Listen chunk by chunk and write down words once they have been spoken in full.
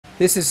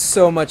This is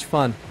so much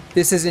fun.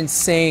 This is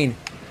insane.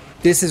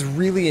 This is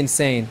really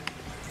insane.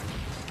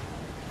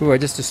 Ooh, I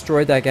just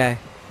destroyed that guy.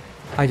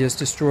 I just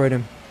destroyed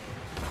him.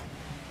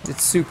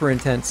 It's super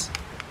intense.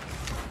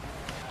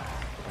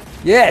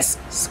 Yes!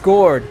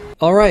 Scored!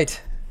 Alright,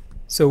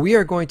 so we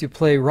are going to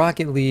play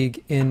Rocket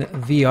League in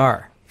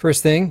VR.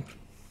 First thing,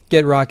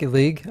 get Rocket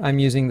League. I'm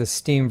using the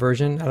Steam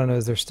version. I don't know,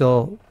 is there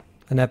still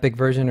an Epic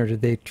version or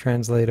did they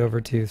translate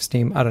over to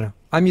Steam? I don't know.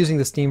 I'm using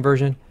the Steam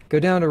version. Go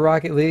down to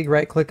Rocket League,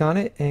 right click on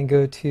it, and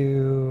go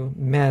to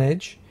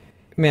Manage,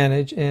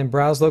 and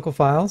Browse Local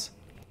Files.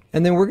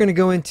 And then we're going to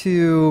go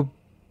into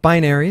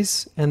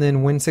Binaries, and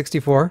then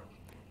Win64.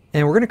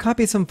 And we're going to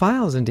copy some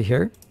files into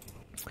here.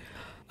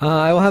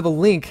 I will have a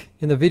link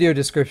in the video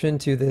description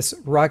to this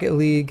Rocket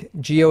League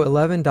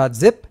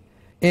Geo11.zip.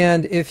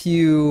 And if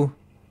you...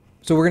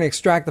 So we're going to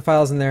extract the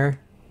files in there,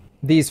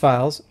 these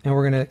files, and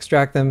we're going to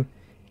extract them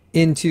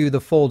into the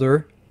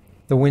folder,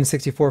 the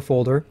Win64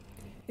 folder.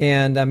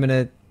 And I'm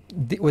going to...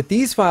 What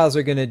these files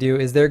are going to do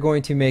is they're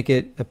going to make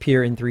it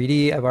appear in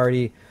 3D. I've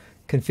already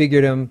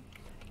configured them.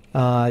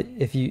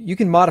 If you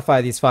can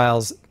modify these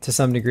files to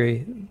some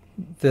degree.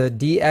 The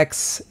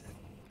DX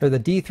or the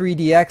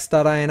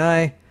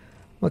D3DX.ini.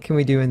 What can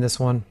we do in this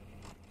one?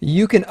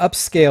 You can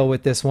upscale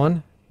with this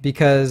one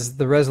because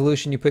the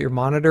resolution you put your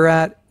monitor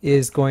at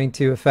is going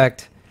to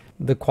affect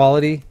the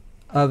quality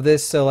of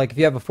this. So like if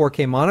you have a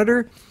 4K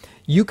monitor,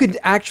 you could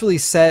actually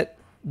set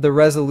the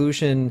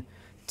resolution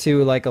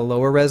to like a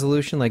lower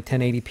resolution, like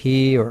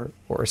 1080p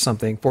or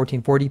something,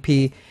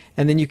 1440p.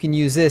 And then you can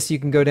use this. You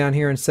can go down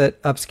here and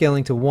set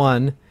upscaling to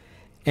 1,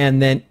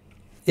 and then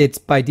it's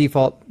by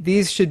default.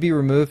 These should be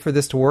removed for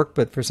this to work,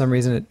 but for some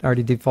reason it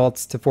already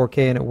defaults to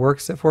 4K and it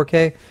works at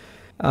 4K.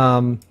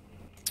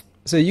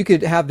 So you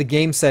could have the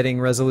game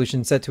setting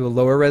resolution set to a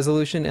lower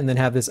resolution and then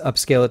have this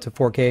upscale it to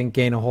 4K and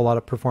gain a whole lot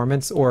of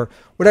performance, or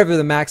whatever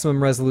the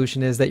maximum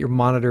resolution is that your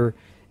monitor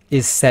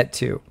is set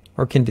to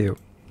or can do.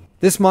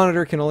 This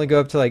monitor can only go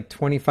up to like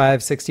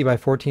 2560 by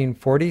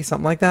 1440,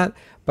 something like that.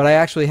 But I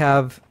actually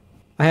have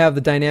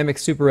the dynamic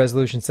super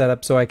resolution set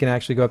up so I can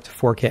actually go up to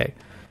 4K.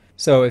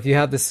 So if you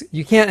have this,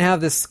 you can't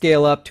have this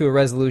scale up to a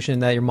resolution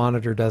that your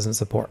monitor doesn't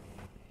support.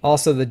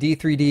 Also the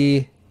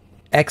D3D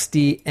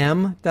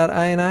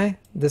XDM.ini,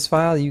 this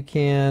file, you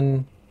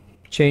can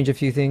change a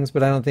few things,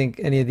 but I don't think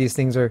any of these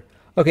things are...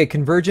 Okay,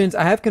 convergence.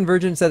 I have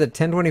convergence set at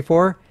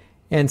 1024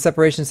 and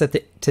separation set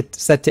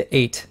to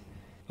 8.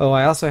 Oh,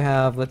 I also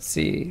have, let's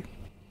see,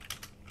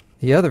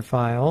 the other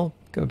file.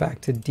 Go back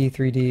to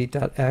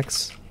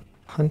d3d.x.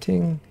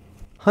 Hunting.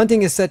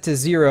 Hunting is set to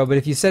 0, but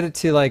if you set it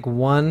to like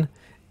 1,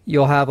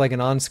 you'll have like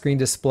an on-screen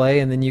display,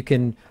 and then you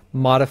can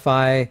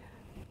modify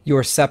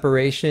your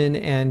separation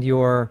and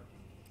your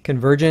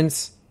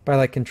convergence by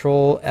like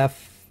control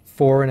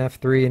F4 and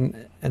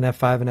F3 and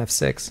F5 and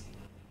F6.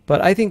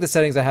 But I think the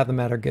settings I have them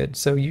at are good,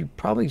 so you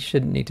probably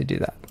shouldn't need to do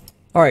that.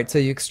 All right, so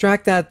you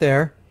extract that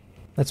there.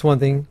 That's one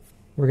thing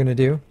we're going to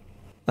do.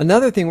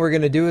 Another thing we're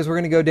going to do is we're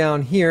going to go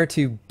down here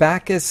to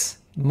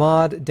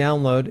BakkesMod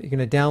download. You're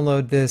going to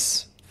download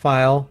this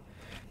file.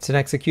 It's an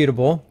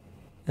executable,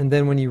 and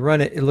then when you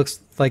run it, it looks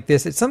like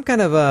this. It's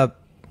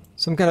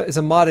it's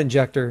a mod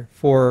injector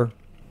for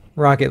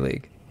Rocket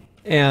League.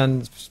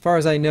 And as far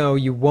as I know,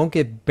 you won't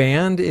get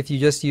banned if you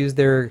just use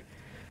their...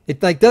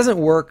 It like doesn't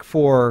work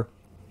for...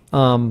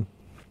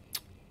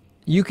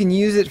 you can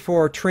use it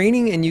for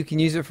training and you can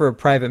use it for a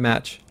private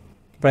match.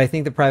 But I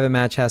think the private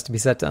match has to be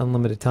set to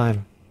unlimited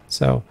time.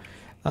 So,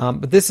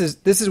 but this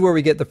is where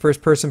we get the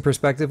first-person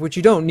perspective, which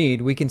you don't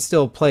need. We can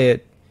still play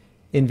it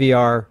in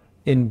VR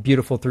in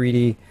beautiful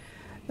 3D.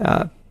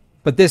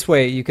 But this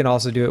way, you can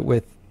also do it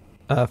with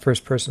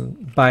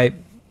first-person.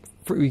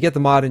 You get the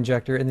mod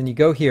injector, and then you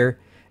go here,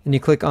 and you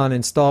click on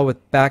Install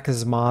with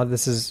BakkesMod.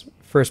 This is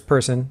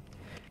first-person.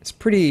 It's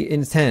pretty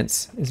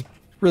intense. It's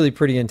really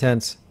pretty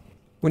intense.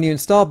 When you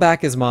install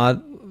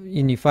BakkesMod,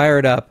 and you fire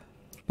it up,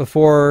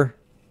 before...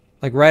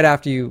 like right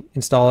after you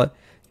install it,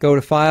 go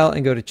to File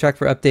and go to Check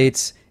for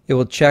Updates. It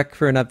will check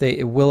for an update.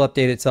 It will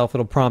update itself.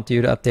 It'll prompt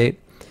you to update.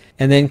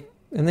 And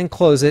then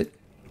close it.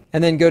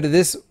 And then go to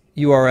this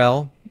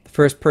URL,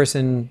 First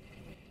Person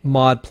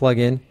Mod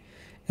Plugin,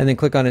 and then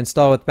click on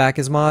Install with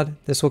BakkesMod.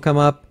 This will come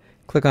up.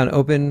 Click on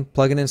Open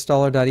Plugin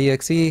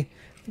Installer.exe,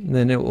 and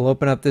then it will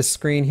open up this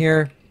screen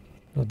here.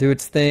 It'll do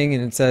its thing,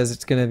 and it says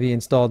it's going to be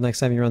installed next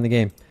time you run the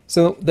game.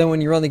 So then when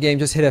you run the game,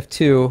 just hit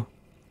F2.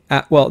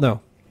 Well,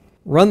 no.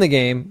 Run the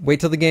game, wait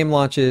till the game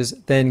launches,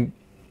 then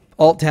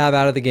Alt-Tab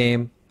out of the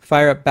game,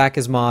 fire up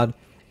BakkesMod,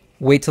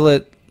 wait till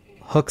it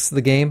hooks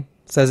the game,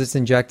 says it's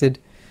injected,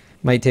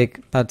 might take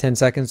about 10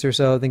 seconds or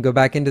so, then go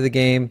back into the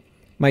game,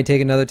 might take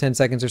another 10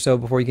 seconds or so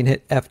before you can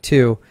hit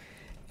F2,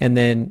 and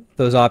then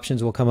those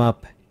options will come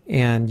up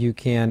and you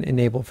can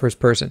enable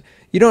first person.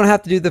 You don't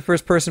have to do the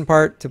first person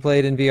part to play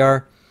it in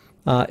VR.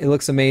 It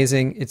looks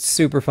amazing. It's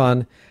super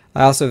fun.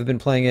 I also have been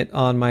playing it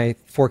on my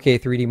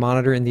 4K 3D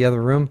monitor in the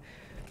other room.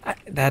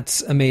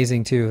 That's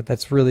amazing too.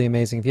 That's really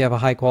amazing. If you have a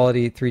high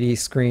quality 3D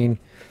screen,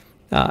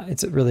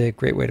 it's really a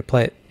great way to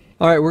play it.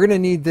 All right, we're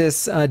going to need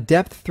this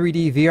Depth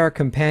 3D VR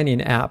Companion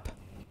app.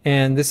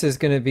 And this is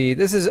going to be,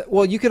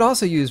 well, you could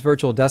also use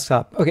virtual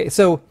desktop. Okay,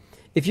 so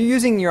if you're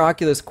using your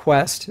Oculus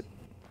Quest,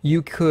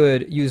 you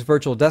could use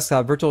virtual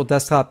desktop. Virtual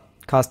desktop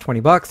costs 20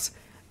 bucks.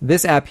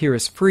 This app here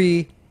is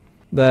free.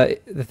 The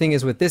thing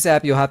is, with this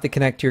app, you'll have to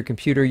connect to your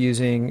computer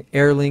using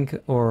AirLink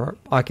or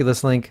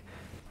Oculus Link.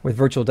 With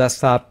virtual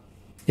desktop,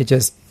 it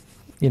just,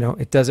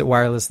 it does it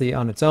wirelessly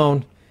on its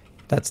own.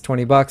 That's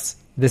 20 bucks.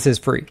 This is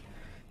free.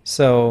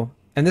 So,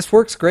 and this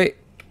works great.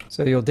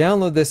 So you'll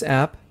download this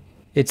app.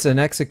 It's an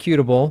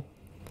executable,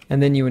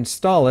 and then you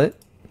install it.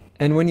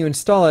 And when you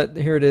install it,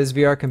 here it is,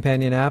 VR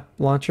Companion App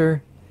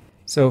Launcher.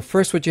 So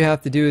first what you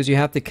have to do is you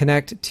have to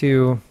connect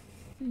to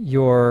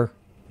your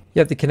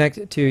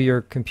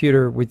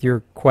computer with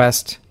your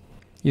Quest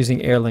using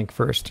AirLink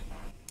first,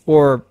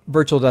 or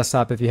virtual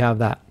desktop if you have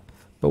that.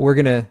 But we're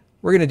gonna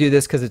do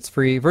this because it's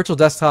free. Virtual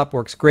desktop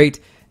works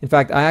great. In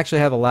fact, I actually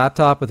have a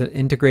laptop with an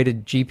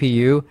integrated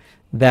GPU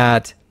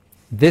that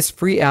this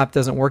free app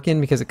doesn't work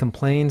in because it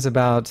complains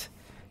about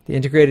the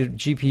integrated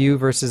GPU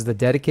versus the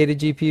dedicated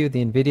GPU,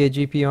 the NVIDIA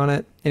GPU on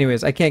it.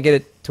 Anyways, I can't get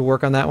it to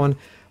work on that one,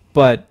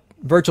 but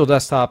virtual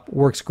desktop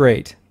works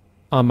great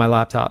on my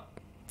laptop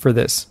for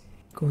this.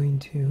 Going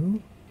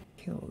to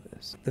kill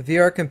this. The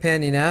VR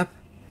Companion app,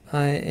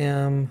 I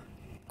am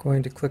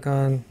going to click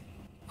on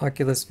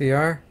Oculus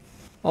VR.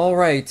 All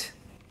right,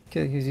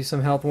 okay, it gives you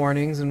some health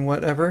warnings and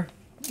whatever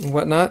and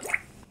whatnot.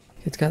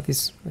 It's got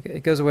these, okay,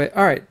 it goes away.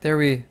 All right,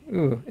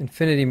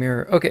 infinity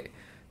mirror. Okay,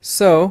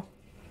 so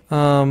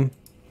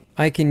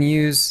I can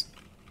use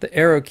the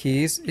arrow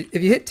keys.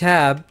 If you hit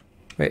tab,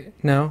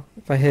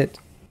 if I hit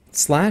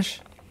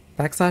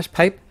 /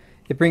 pipe,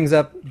 it brings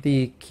up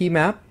the key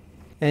map.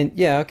 And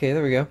yeah, okay,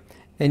 there we go.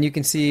 And you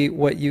can see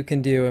what you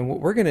can do. And what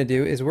we're going to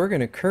do is we're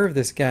going to curve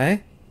this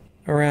guy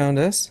around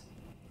us,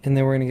 and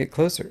then we're going to get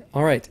closer.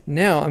 All right,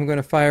 now I'm going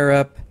to fire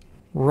up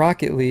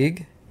Rocket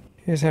League.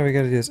 Here's how we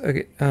got to do this.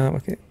 Okay,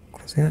 okay,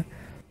 closing that.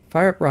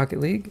 Fire up Rocket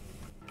League.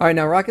 All right,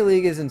 now Rocket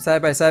League is in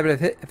side by side,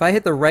 but if I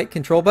hit the right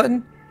control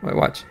button, wait,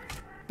 watch.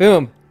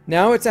 Boom.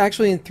 Now it's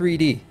actually in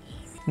 3D.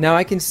 Now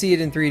I can see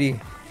it in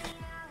 3D.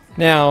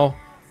 Now,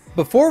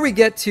 before we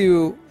get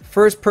to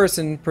first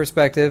person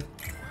perspective,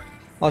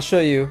 I'll show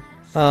you.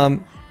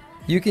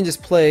 You can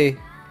just play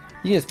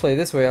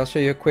this way. I'll show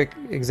you a quick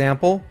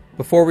example.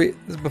 Before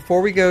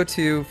we go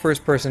to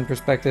first person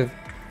perspective,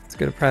 let's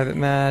go to private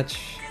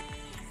match.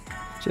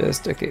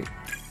 Okay.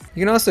 You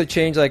can also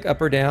change like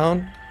up or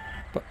down,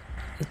 but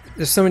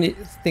there's so many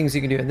things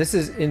you can do. And this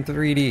is in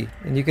 3D,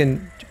 and you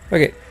can,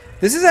 okay.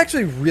 This is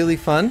actually really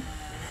fun.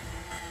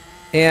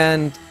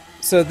 And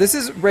so this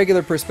is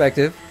regular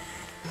perspective.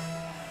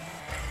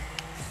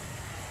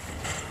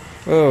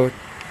 Whoa,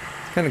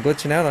 it's kind of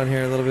glitching out on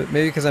here a little bit.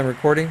 Maybe because I'm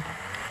recording.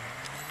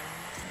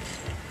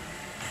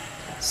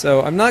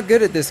 So I'm not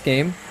good at this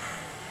game,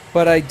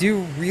 but I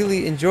do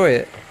really enjoy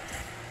it.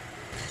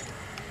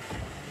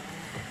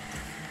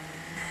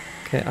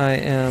 Okay, I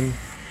am...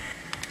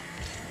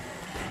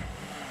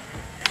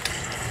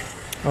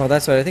 Oh,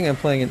 that's right. I think I'm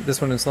playing this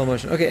one in slow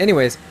motion. Okay,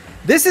 anyways.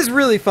 This is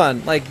really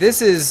fun. Like,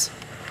 this is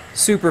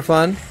super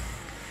fun,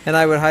 and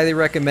I would highly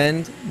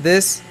recommend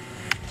this.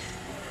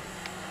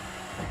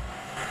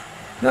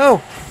 No!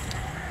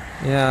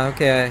 Yeah,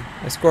 okay,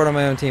 I scored on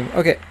my own team.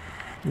 Okay,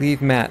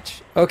 leave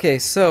match. Okay,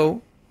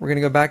 so we're going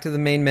to go back to the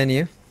main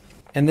menu,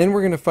 and then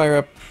we're going to fire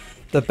up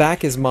the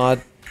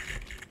BakkesMod.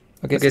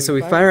 Okay, so we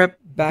fire up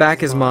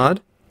BakkesMod.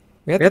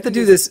 We have to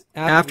do this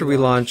after we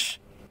launch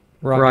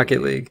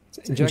Rocket League.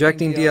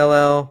 Injecting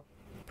DLL.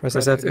 Press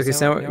F. Okay,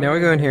 so now we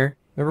go in here.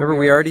 Remember,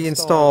 we already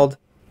installed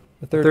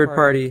the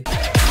third-party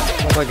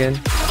plugin.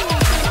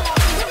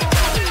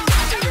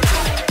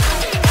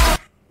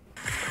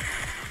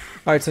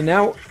 Alright, so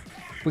now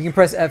we can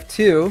press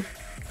F2,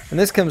 and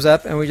this comes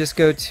up, and we just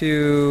go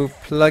to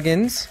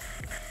Plugins,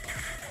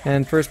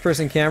 and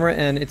First-Person Camera,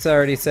 and it's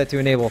already set to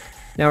enable.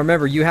 Now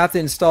remember, you have to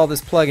install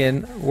this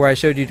plugin where I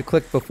showed you to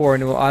click before,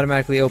 and it will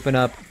automatically open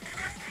up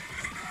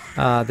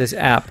this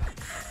app.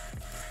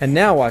 And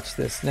now watch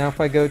this. Now if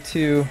I go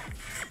to...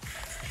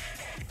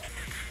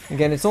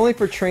 Again, it's only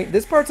for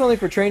this part's only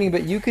for training,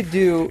 but you could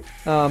do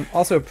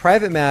also a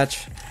private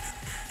match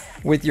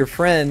with your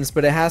friends,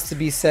 but it has to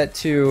be set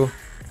to,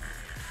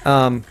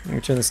 let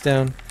me turn this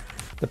down.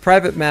 The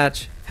private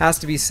match has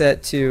to be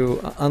set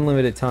to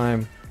unlimited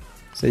time,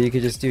 so you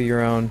could just do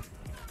your own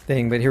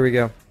thing. But here we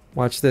go.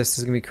 Watch this. This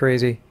is going to be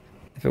crazy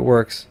if it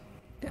works.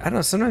 I don't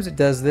know, sometimes it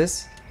does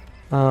this.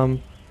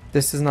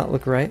 This does not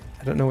look right.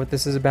 I don't know what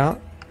this is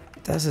about.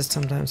 It does this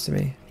sometimes to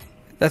me.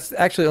 That's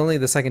actually only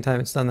the second time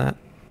it's done that.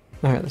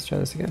 Alright, let's try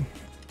this again.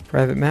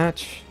 Private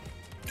match.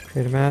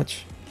 Create a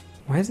match.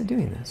 Why is it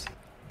doing this?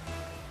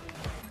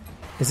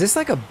 Is this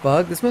like a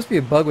bug? This must be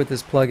a bug with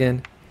this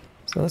plugin.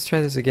 So let's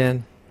try this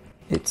again.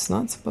 It's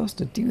not supposed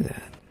to do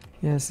that.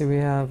 Yeah, see we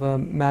have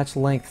match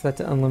length set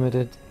to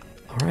unlimited.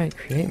 Alright,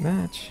 create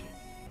match.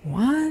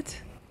 What?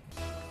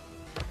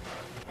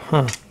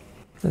 Huh.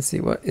 Let's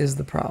see, what is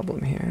the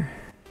problem here?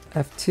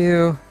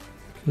 F2.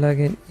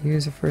 Plugin.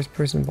 Use a first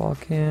person ball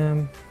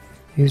cam.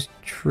 Use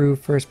true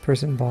first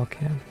person ball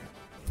cam.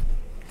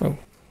 Oh.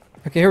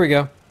 Okay, here we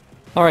go.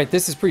 All right,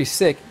 this is pretty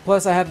sick.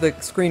 Plus, I have the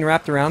screen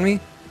wrapped around me,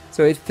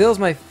 so it fills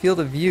my field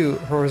of view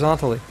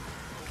horizontally.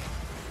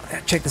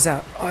 Check this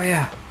out. Oh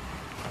yeah.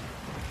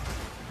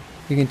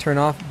 You can turn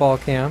off ball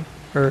cam,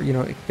 or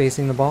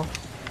facing the ball.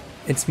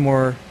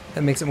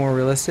 That makes it more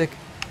realistic.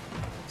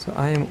 So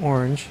I am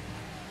orange.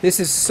 This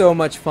is so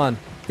much fun.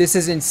 This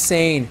is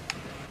insane.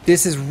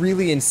 This is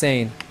really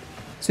insane.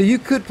 So you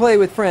could play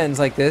with friends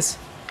like this,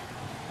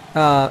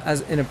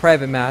 as in a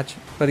private match,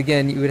 but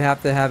again, you would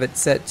have to have it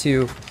set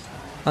to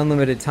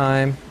unlimited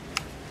time.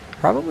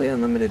 Probably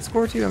unlimited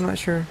score too, I'm not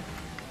sure.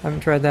 I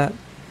haven't tried that.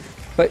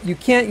 But you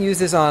can't use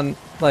this on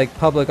like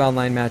public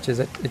online matches.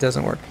 It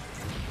doesn't work.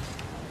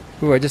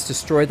 Ooh, I just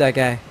destroyed that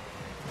guy.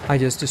 I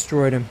just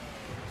destroyed him.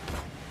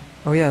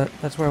 Oh yeah,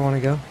 that's where I want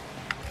to go.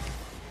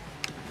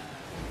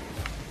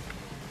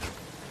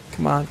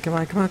 Come on, come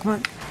on, come on, come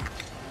on.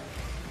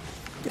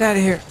 Get out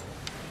of here.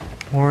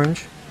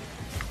 Orange.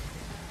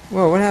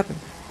 Whoa, what happened?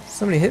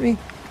 Somebody hit me?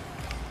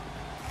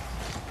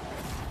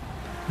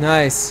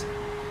 Nice.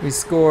 We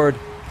scored.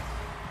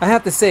 I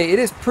have to say, it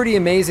is pretty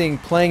amazing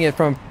playing it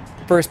from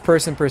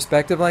first-person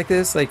perspective like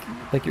this, like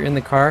you're in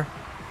the car.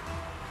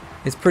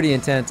 It's pretty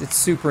intense. It's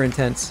super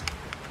intense.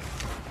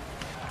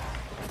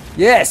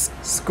 Yes!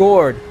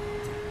 Scored!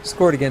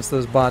 Scored against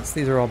those bots.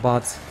 These are all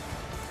bots.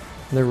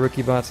 They're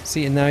rookie bots.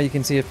 See, and now you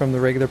can see it from the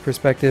regular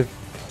perspective.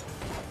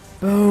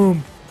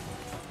 Boom!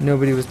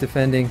 Nobody was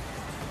defending.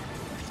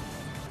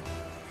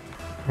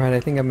 Right, I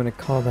think I'm going to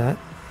call that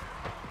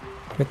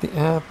with the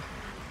app.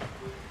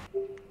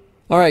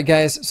 Alright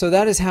guys, so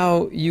that is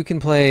how you can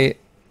play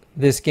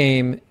this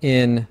game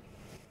in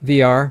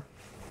VR.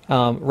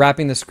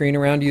 Wrapping the screen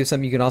around you is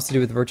something you can also do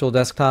with virtual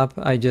desktop.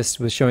 I just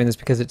was showing this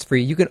because it's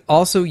free. You can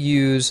also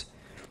use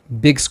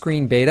big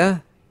screen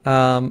beta.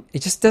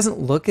 It just doesn't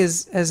look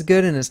as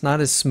good and it's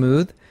not as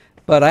smooth.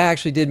 But I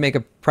actually did make a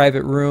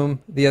private room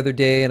the other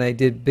day and I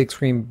did big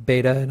screen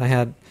beta and I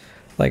had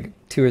like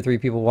 2 or 3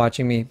 people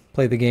watching me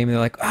play the game and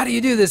they're like, how do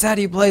you do this? How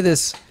do you play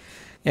this?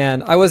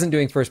 And I wasn't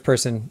doing first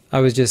person. I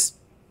was just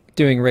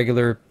doing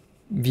regular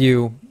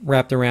view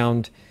wrapped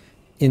around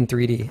in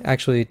 3D.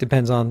 Actually, it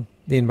depends on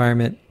the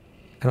environment.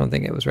 I don't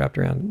think it was wrapped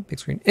around big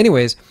screen.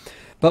 Anyways,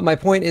 but my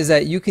point is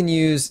that you can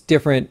use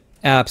different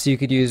apps. You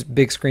could use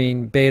big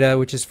screen beta,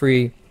 which is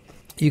free.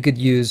 You could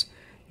use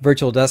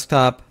virtual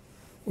desktop,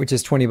 which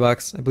is 20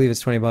 bucks. I believe it's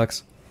 20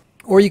 bucks.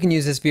 Or you can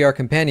use this VR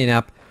companion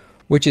app,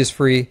 which is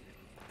free.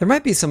 There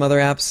might be some other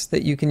apps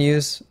that you can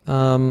use.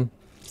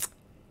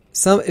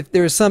 If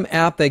there's some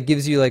app that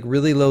gives you like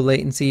really low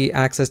latency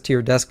access to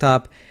your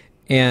desktop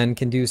and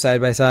can do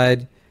side by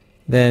side,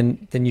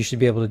 then you should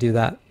be able to do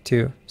that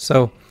too.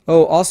 So,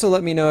 also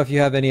let me know if you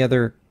have any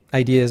other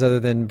ideas other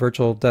than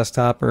virtual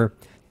desktop or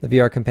the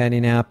VR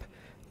companion app.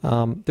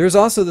 There's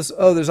also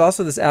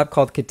this app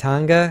called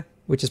Katanga,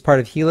 which is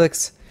part of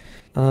Helix.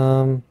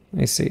 Let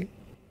me see.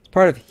 It's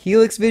part of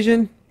Helix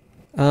Vision,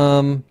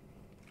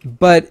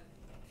 but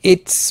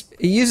it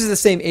uses the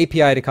same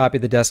API to copy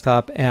the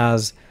desktop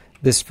as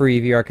this free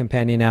VR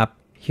companion app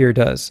here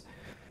does.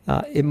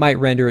 It might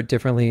render it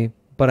differently,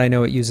 but I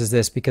know it uses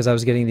this because I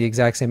was getting the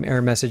exact same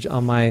error message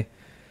on my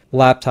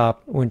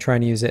laptop when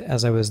trying to use it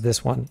as I was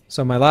this one.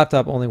 So my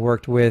laptop only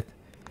worked with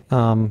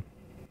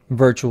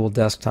virtual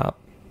desktop.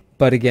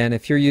 But again,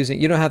 if you're using,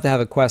 you don't have to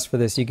have a Quest for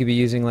this. You could be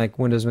using like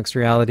Windows Mixed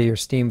Reality or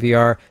Steam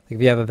VR. Like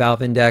if you have a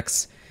Valve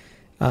Index,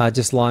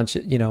 just launch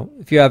it.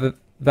 If you have a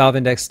Valve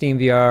Index, Steam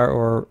VR,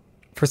 or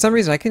for some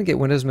reason I couldn't get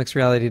Windows Mixed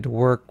Reality to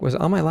work. Was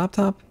it on my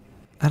laptop?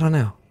 I don't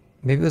know.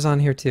 Maybe it was on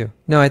here too.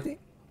 No, I think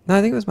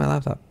it was my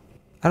laptop.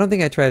 I don't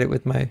think I tried it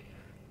with my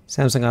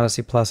Samsung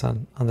Odyssey Plus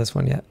on this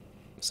one yet.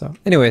 So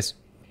anyways,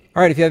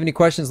 all right, if you have any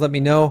questions, let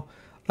me know.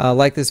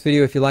 Like this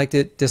video if you liked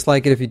it,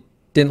 dislike it if you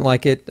didn't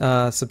like it,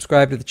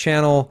 subscribe to the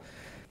channel,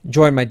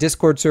 join my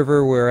Discord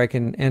server where I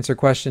can answer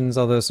questions,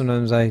 although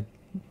sometimes I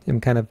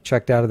am kind of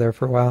checked out of there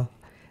for a while.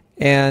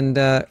 And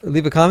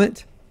leave a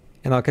comment,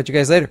 and I'll catch you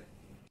guys later.